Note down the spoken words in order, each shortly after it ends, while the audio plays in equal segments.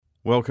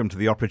Welcome to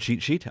the Opera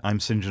Cheat Sheet.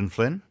 I'm St. John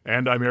Flynn.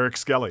 And I'm Eric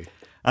Skelly.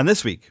 And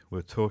this week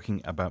we're talking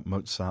about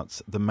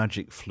Mozart's The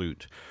Magic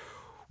Flute,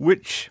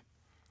 which,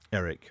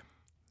 Eric,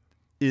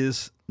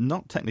 is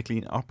not technically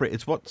an opera.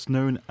 It's what's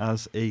known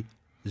as a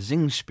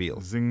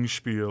Singspiel.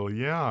 Singspiel,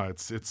 yeah.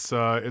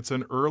 It's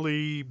an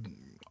early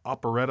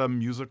operetta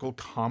musical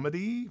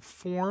comedy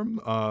form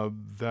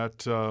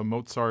that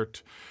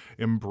Mozart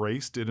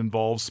embraced. It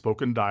involves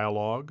spoken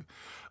dialogue,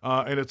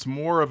 and it's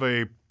more of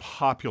a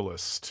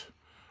populist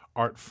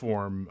art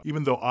form,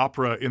 even though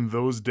opera in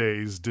those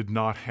days did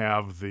not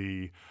have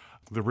the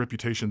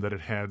reputation that it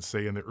had,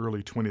 say, in the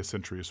early 20th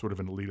century as sort of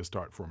an elitist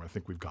art form. I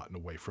think we've gotten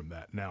away from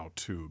that now,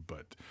 too.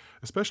 But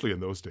especially in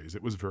those days,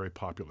 it was very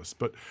populist.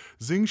 But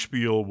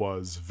Singspiel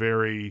was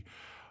very...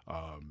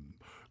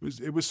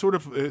 It was sort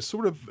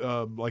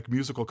of like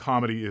musical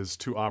comedy is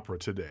to opera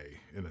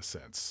today, in a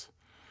sense.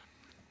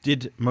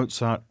 Did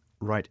Mozart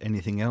write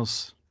anything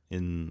else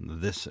in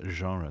this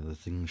genre, the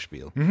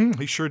Singspiel? Mm-hmm,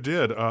 he sure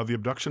did. The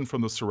Abduction from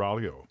the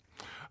Seraglio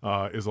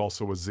is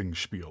also a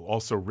Singspiel,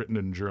 also written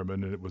in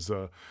German. And it was,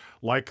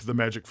 like The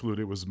Magic Flute,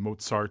 it was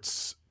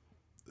Mozart's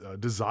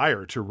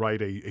desire to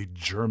write a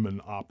German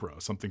opera,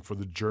 something for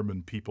the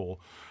German people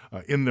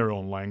in their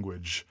own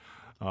language,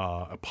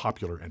 a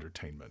popular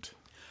entertainment.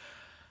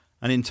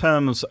 And in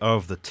terms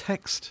of the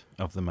text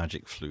of The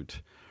Magic Flute,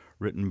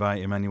 written by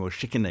Emanuel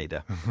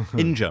Schikaneder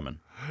in German.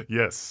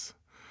 Yes.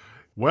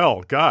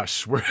 Well,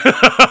 gosh,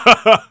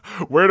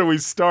 where do we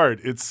start?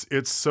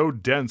 It's so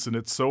dense and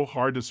it's so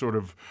hard to sort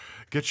of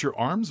get your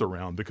arms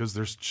around because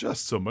there's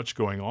just so much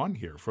going on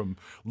here,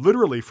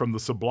 literally from the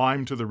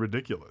sublime to the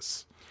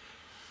ridiculous.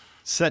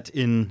 Set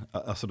in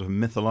a sort of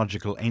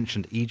mythological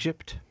ancient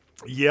Egypt?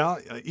 Yeah,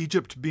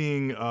 Egypt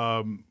being...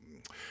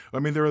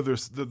 there are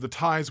the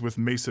ties with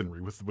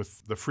Masonry,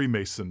 with the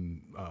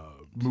Freemason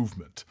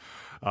movement.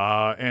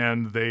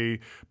 And they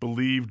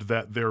believed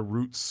that their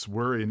roots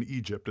were in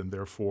Egypt, and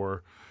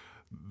therefore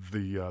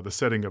the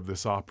setting of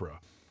this opera.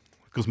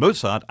 Because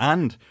Mozart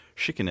and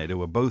Schikaneder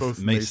were both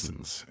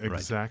Masons.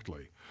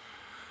 Exactly.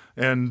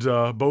 Right. And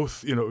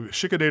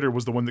Schikaneder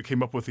was the one that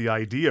came up with the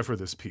idea for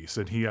this piece,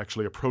 and he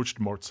actually approached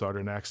Mozart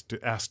and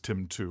asked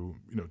him to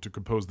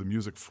compose the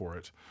music for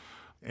it.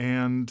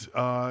 And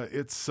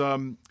it's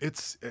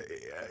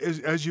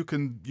as you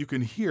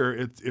can hear,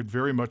 it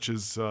very much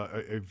is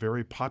a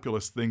very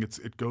populist thing.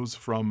 It goes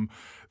from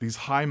these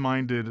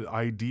high-minded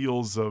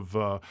ideals of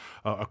a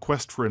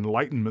quest for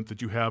enlightenment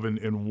that you have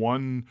in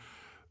one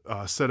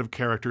set of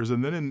characters,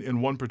 and then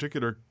in one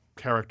particular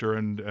character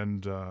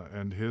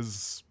and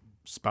his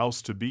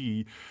spouse to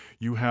be,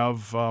 you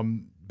have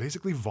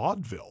basically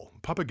vaudeville.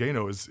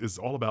 Papageno is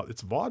all about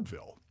it's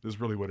vaudeville. Is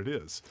really what it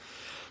is.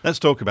 Let's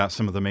talk about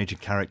some of the major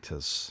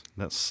characters.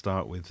 Let's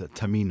start with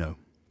Tamino.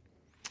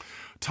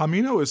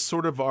 Tamino is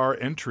sort of our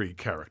entry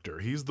character.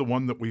 He's the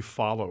one that we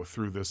follow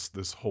through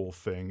this whole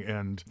thing.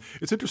 And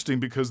it's interesting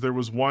because there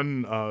was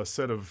one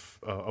set of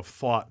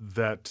thought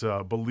that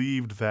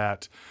believed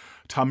that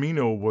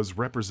Tamino was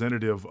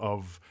representative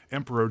of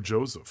Emperor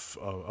Joseph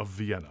of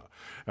Vienna.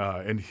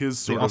 And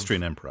his the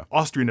Austrian emperor.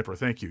 Austrian emperor,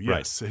 thank you.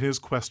 Yes, right. His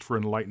quest for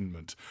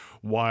enlightenment.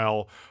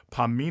 While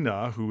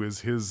Pamina, who is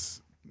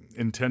his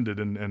intended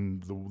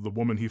and the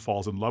woman he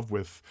falls in love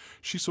with,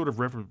 she sort of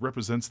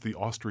represents the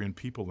Austrian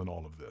people in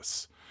all of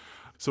this.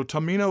 So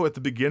Tamino at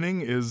the beginning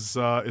is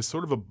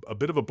sort of a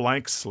bit of a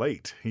blank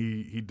slate.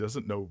 He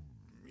doesn't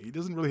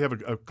really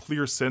have a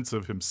clear sense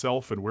of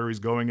himself and where he's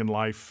going in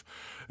life.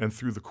 And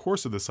through the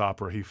course of this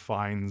opera, he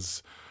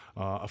finds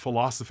a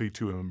philosophy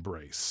to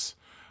embrace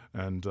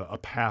and a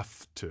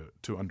path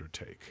to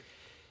undertake.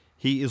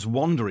 He is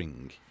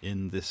wandering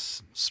in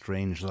this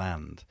strange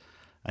land,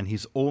 and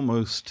he's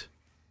almost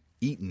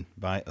eaten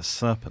by a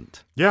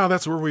serpent. Yeah,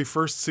 that's where we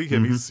first see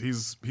him.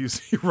 Mm-hmm.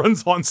 He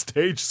runs on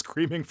stage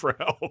screaming for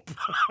help.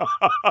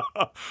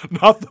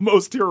 Not the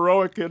most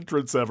heroic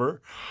entrance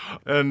ever.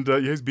 And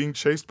he's being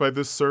chased by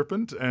this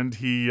serpent, and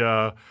he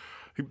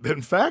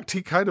in fact,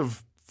 he kind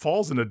of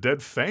falls in a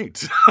dead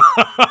faint.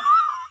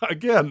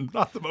 Again,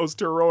 not the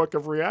most heroic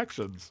of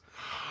reactions.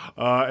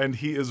 And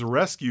he is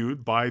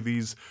rescued by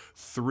these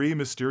three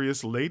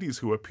mysterious ladies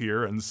who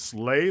appear and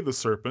slay the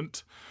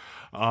serpent.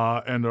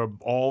 And are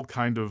all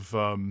kind of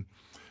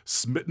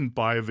smitten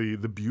by the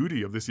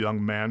beauty of this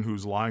young man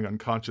who's lying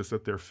unconscious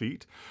at their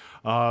feet.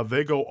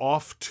 They go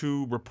off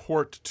to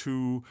report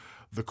to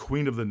the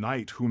Queen of the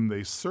Night, whom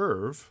they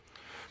serve.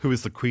 Who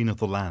is the Queen of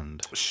the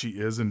Land. She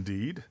is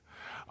indeed.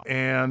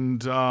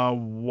 And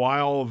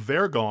while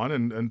they're gone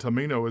and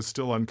Tamino is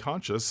still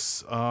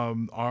unconscious,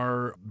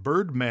 our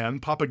birdman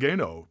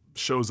Papageno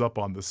shows up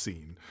on the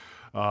scene.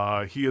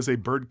 He is a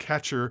bird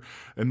catcher.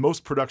 In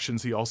most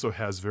productions, he also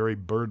has very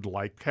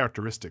bird-like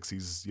characteristics.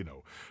 He's,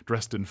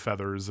 dressed in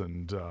feathers,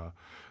 and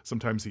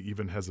sometimes he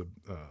even has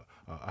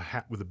a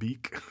hat with a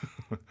beak.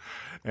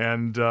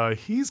 And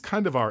he's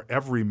kind of our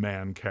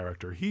everyman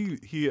character.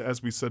 He,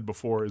 as we said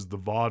before, is the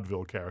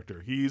vaudeville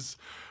character. He's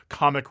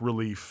comic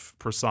relief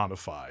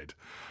personified.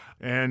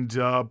 And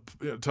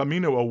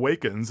Tamino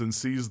awakens and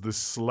sees the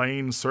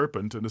slain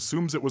serpent and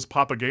assumes it was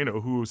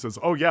Papageno, who says,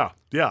 "Oh, yeah,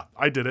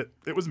 I did it.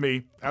 It was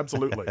me.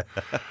 Absolutely."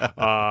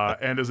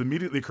 And is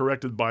immediately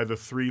corrected by the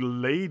three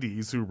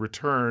ladies who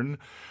return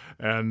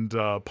and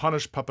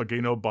punish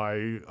Papageno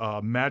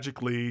by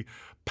magically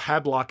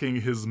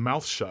padlocking his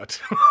mouth shut.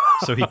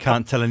 So he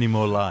can't tell any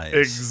more lies.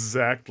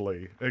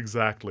 Exactly.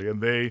 And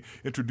they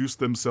introduce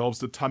themselves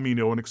to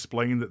Tamino and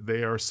explain that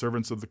they are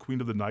servants of the Queen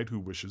of the Night who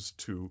wishes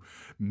to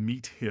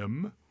meet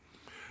him.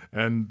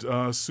 And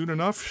soon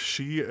enough,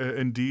 she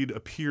indeed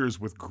appears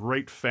with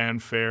great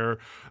fanfare,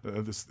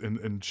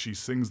 and she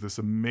sings this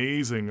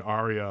amazing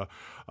aria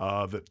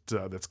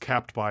that's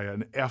capped by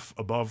an F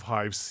above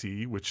high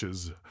C, which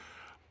is,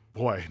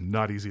 boy,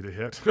 not easy to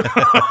hit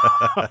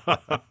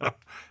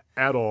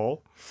at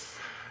all.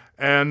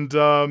 And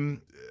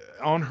on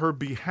her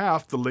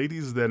behalf, the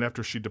ladies then,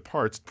 after she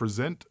departs,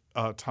 present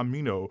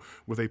Tamino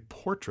with a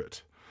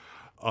portrait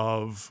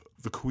of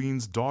the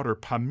queen's daughter,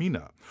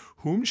 Pamina,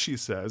 whom she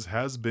says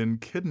has been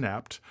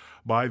kidnapped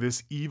by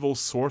this evil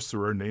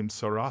sorcerer named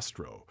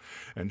Sarastro.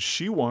 And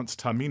she wants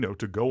Tamino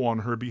to go on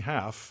her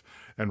behalf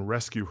and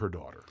rescue her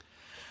daughter.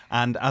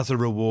 And as a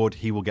reward,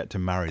 he will get to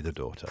marry the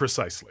daughter.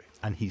 Precisely.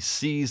 And he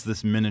sees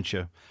this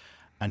miniature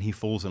and he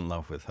falls in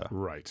love with her.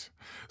 Right.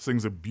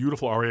 Sings a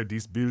beautiful aria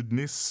Dies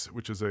Bildnis,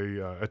 which is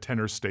a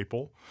tenor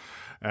staple.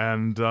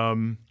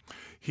 And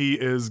he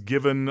is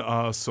given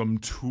some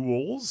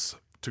tools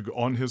to go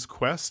on his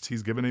quest.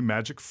 He's given a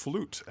magic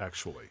flute,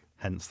 actually.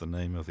 Hence the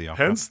name of the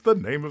opera.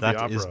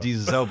 That is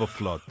Die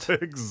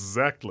Zauberflöte.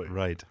 Exactly.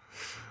 Right.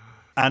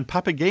 And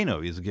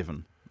Papageno is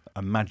given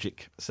a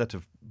magic set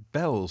of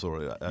bells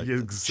or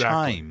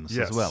chimes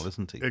as well,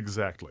 isn't he?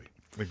 Exactly.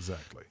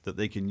 That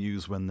they can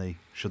use when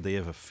should they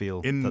ever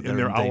feel in that they're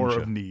their in hour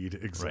danger. of need.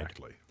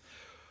 Exactly. Right.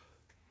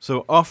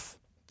 So off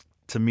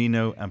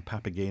Tamino and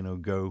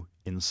Papageno go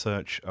in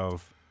search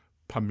of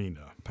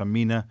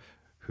Pamina,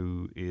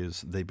 who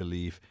is, they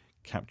believe,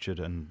 captured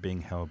and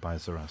being held by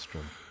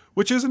Sarastro.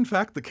 Which is in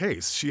fact the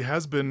case. She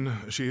has been.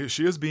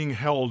 She is being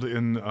held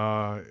in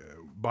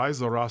by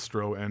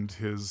Sarastro and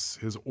his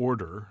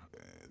order.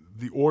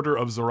 The order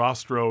of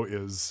Sarastro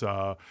is.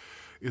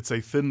 It's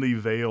a thinly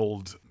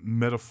veiled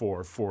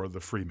metaphor for the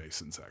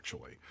Freemasons,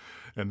 actually.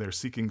 And they're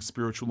seeking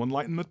spiritual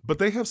enlightenment. But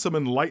they have some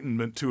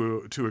enlightenment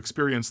to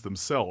experience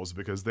themselves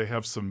because they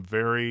have some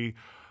very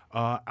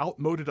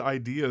outmoded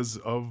ideas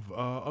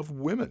of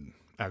women,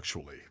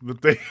 actually,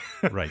 that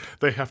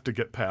they have to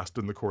get past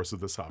in the course of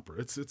this opera.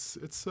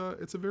 It's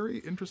a very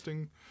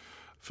interesting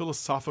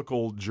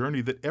philosophical journey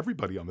that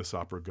everybody on this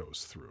opera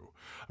goes through.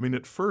 I mean,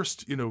 at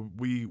first,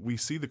 we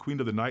see the Queen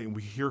of the Night and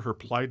we hear her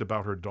plight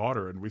about her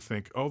daughter, and we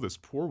think, "Oh, this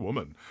poor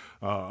woman.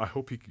 I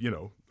hope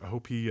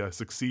he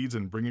succeeds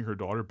in bringing her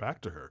daughter back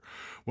to her."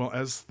 Well,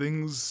 as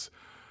things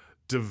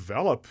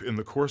develop in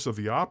the course of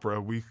the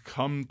opera, we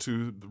come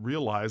to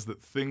realize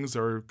that things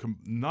are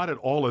not at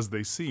all as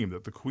they seem,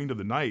 that the Queen of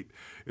the Night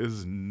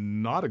is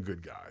not a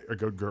good guy, a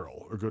good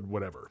girl, or good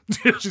whatever.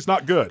 She's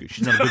not good.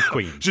 She's not a good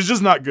queen. She's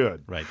just not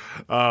good. Right.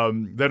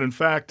 That in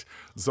fact,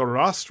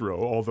 Sarastro,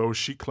 although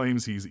she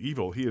claims he's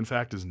evil, he in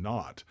fact is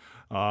not.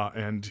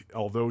 And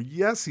although,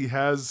 yes, he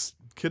has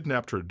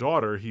kidnapped her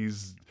daughter,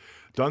 he's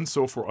done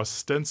so for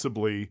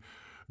ostensibly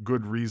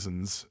good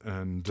reasons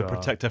and to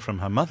protect her from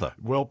her mother.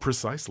 Well,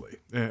 precisely,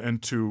 and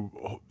to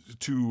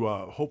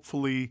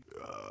hopefully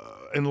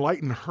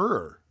enlighten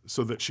her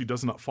so that she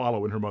does not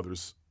follow in her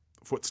mother's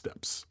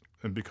footsteps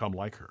and become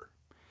like her.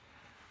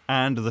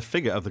 And the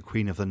figure of the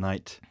Queen of the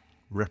Night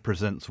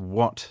represents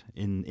what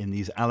in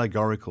these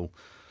allegorical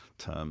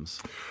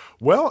terms?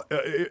 Well,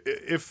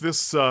 if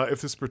this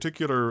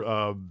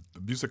particular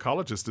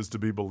musicologist is to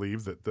be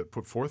believed that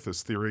put forth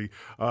this theory,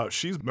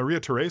 she's Maria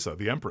Theresa,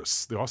 the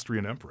Empress, the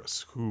Austrian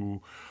Empress,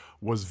 who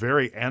was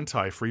very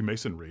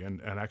anti-Freemasonry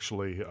and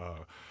actually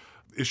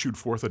issued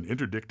forth an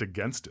interdict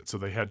against it. So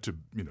they had to,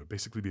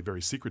 basically be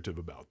very secretive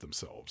about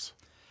themselves.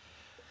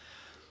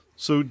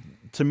 So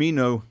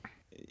Tamino,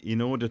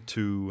 in order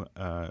to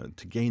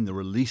gain the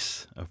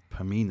release of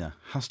Pamina,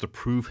 has to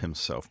prove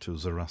himself to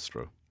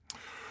Sarastro.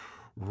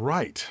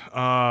 Right.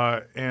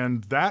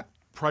 And that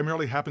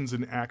primarily happens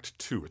in Act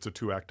 2. It's a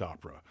 2-act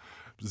opera,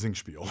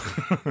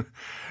 Singspiel.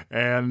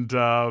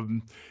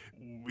 And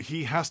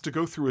he has to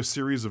go through a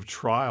series of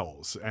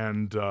trials.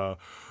 And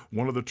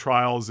one of the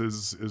trials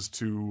is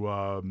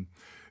to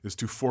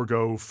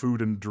forego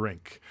food and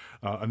drink.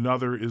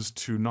 Another is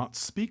to not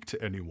speak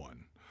to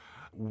anyone,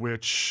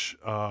 which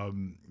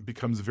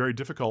becomes very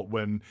difficult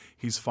when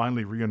he's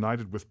finally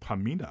reunited with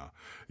Pamina.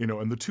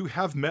 And the two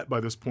have met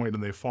by this point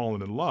and they've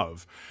fallen in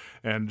love.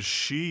 And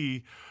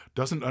she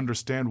doesn't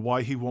understand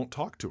why he won't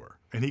talk to her.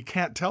 And he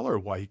can't tell her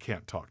why he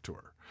can't talk to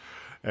her.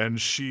 And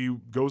she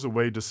goes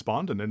away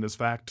despondent and is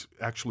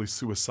actually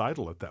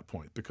suicidal at that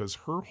point because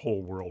her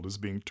whole world is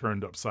being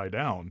turned upside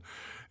down.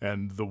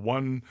 And the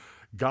one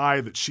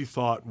guy that she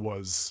thought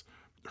was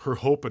her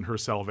hope and her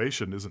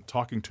salvation isn't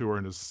talking to her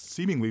and has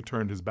seemingly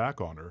turned his back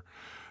on her.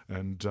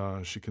 And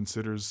she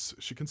considers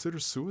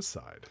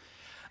suicide.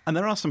 And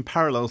there are some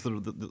parallels,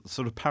 the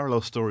sort of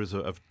parallel stories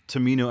of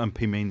Tamino and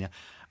Pimena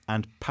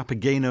and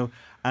Papageno.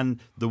 And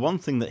the one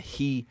thing that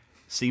he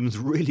seems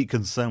really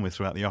concerned with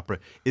throughout the opera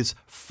is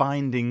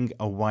finding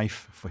a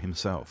wife for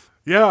himself.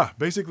 Yeah,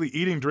 basically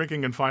eating,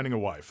 drinking, and finding a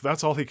wife.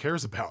 That's all he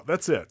cares about.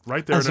 That's it,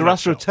 right there. And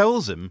Sarastro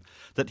tells him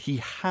that he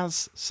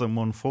has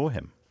someone for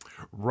him.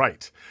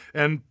 Right.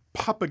 And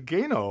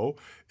Papageno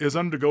is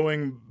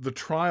undergoing the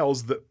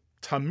trials that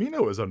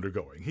Tamino is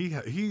undergoing.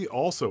 He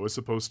also is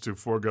supposed to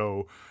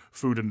forego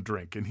food and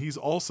drink, and he's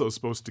also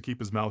supposed to keep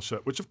his mouth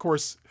shut, which, of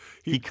course,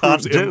 he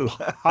can't proves do.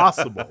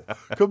 Impossible.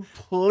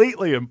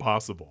 Completely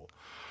impossible.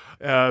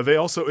 They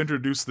also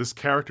introduce this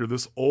character,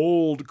 this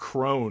old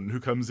crone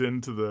who comes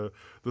into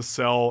the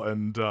cell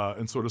and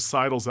sort of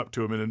sidles up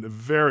to him in a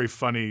very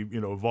funny,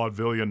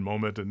 vaudevillian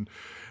moment,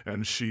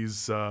 and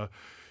she's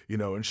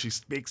and she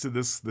speaks in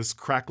this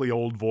crackly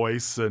old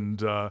voice,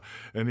 and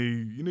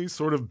he's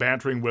sort of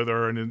bantering with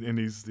her, and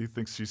he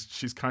thinks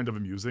she's kind of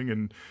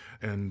amusing,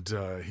 and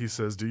he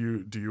says, do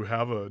you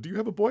have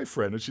a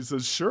boyfriend? And she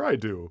says, sure I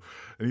do.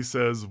 And he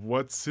says,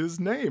 what's his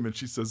name? And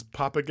she says,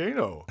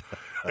 Papageno.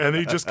 And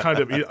he just kind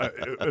of,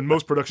 in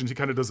most productions, he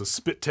kind of does a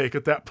spit take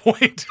at that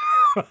point.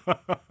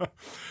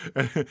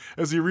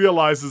 As he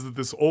realizes that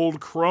this old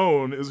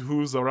crone is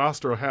who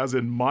Sarastro has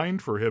in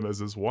mind for him as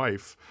his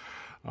wife.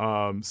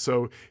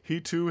 So he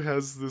too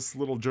has this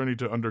little journey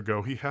to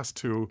undergo.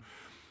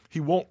 He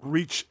won't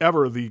reach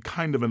ever the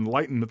kind of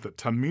enlightenment that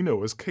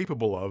Tamino is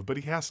capable of, but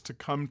he has to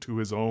come to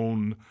his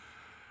own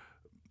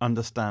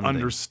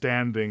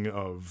understanding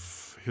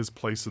of his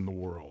place in the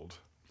world.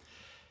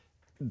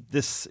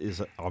 This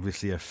is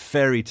obviously a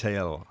fairy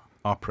tale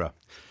opera,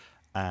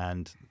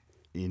 and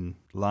in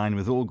line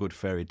with all good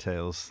fairy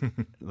tales,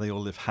 they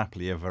all live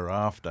happily ever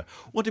after.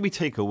 What do we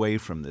take away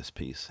from this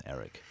piece,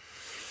 Eric?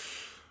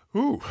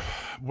 Ooh,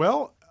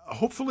 well,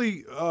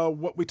 hopefully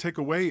what we take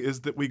away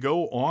is that we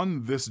go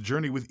on this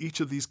journey with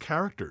each of these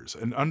characters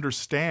and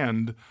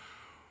understand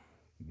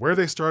where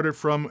they started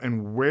from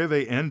and where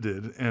they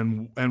ended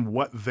and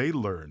what they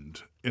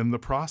learned in the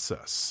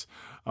process.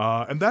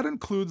 And that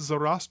includes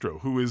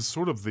Sarastro, who is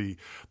sort of the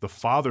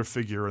father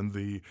figure and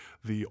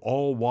the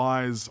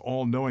all-wise,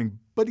 all-knowing,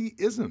 but he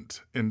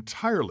isn't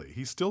entirely.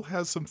 He still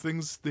has some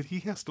things that he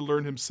has to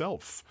learn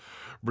himself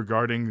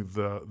regarding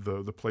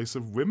the place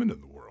of women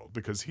in the world,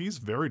 because he's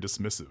very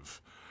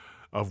dismissive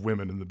of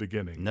women in the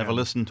beginning. Never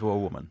listened to a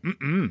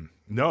woman.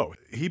 No,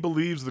 he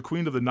believes the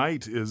Queen of the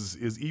Night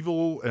is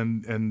evil,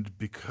 and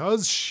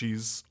because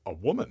she's a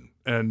woman,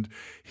 and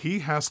he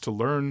has to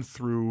learn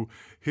through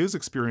his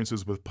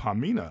experiences with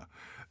Pamina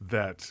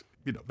that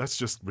that's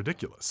just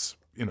ridiculous.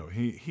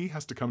 He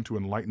has to come to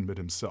enlightenment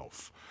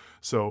himself.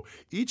 So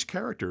each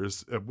character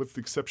is, with the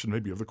exception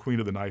maybe of the Queen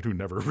of the Night, who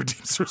never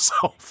redeems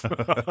herself.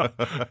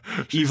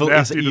 She's evil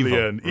nasty is to evil.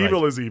 the end. Right.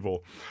 Evil is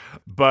evil.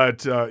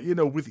 But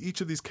with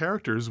each of these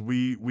characters,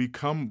 we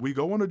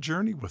go on a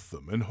journey with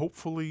them, and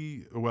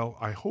hopefully, well,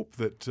 I hope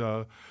that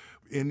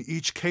in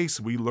each case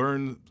we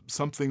learn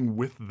something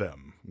with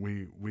them.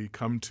 We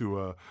come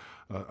to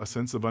a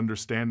sense of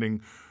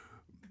understanding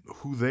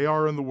who they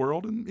are in the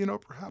world,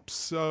 and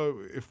perhaps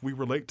if we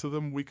relate to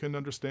them, we can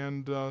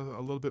understand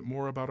a little bit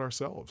more about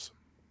ourselves.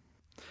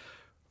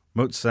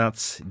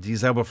 Mozart's Die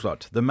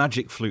Zauberflöte, the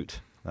Magic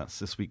Flute. That's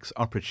this week's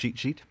Opera Cheat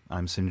Sheet.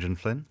 I'm St. John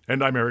Flynn.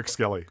 And I'm Eric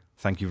Skelly.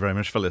 Thank you very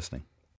much for listening.